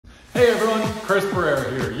Hey everyone, Chris Pereira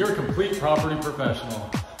here, your complete property professional.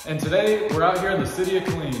 And today we're out here in the city of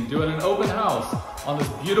Killeen doing an open house on this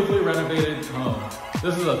beautifully renovated home.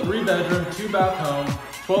 This is a 3-bedroom, 2-bath home,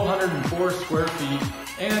 1,204 square feet,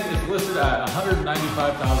 and it's listed at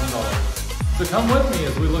 $195,000. So come with me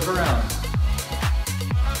as we look around.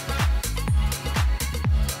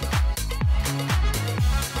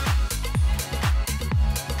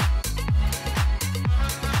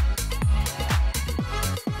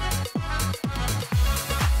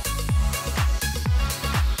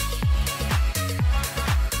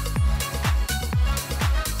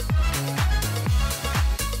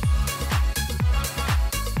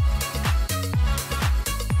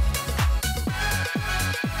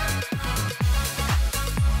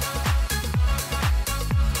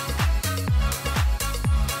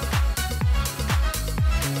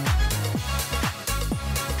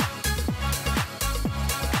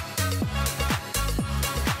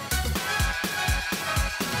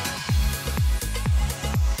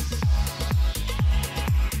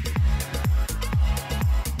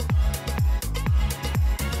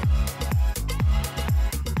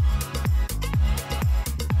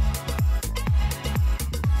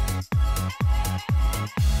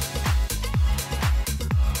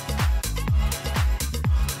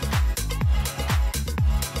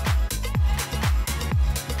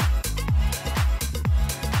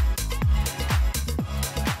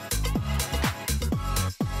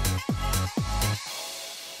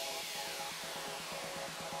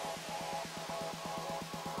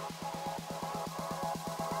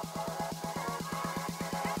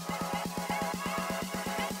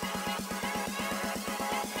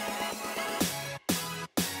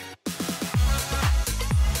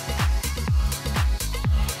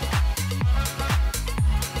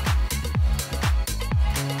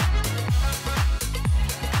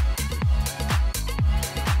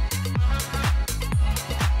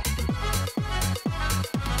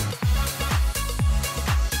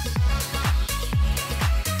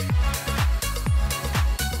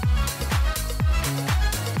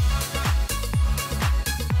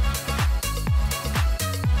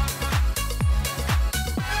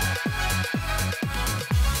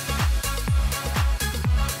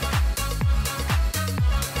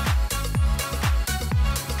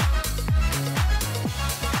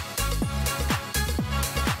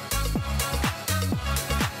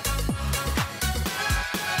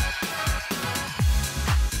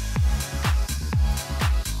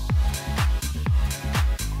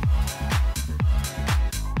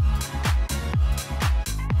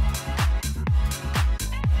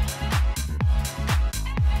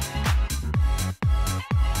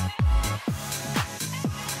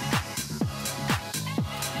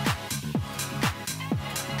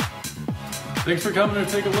 Thanks for coming to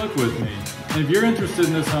take a look with me. And if you're interested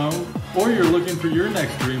in this home, or you're looking for your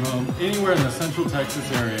next dream home anywhere in the Central Texas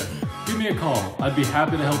area, give me a call. I'd be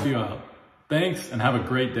happy to help you out. Thanks, and have a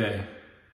great day.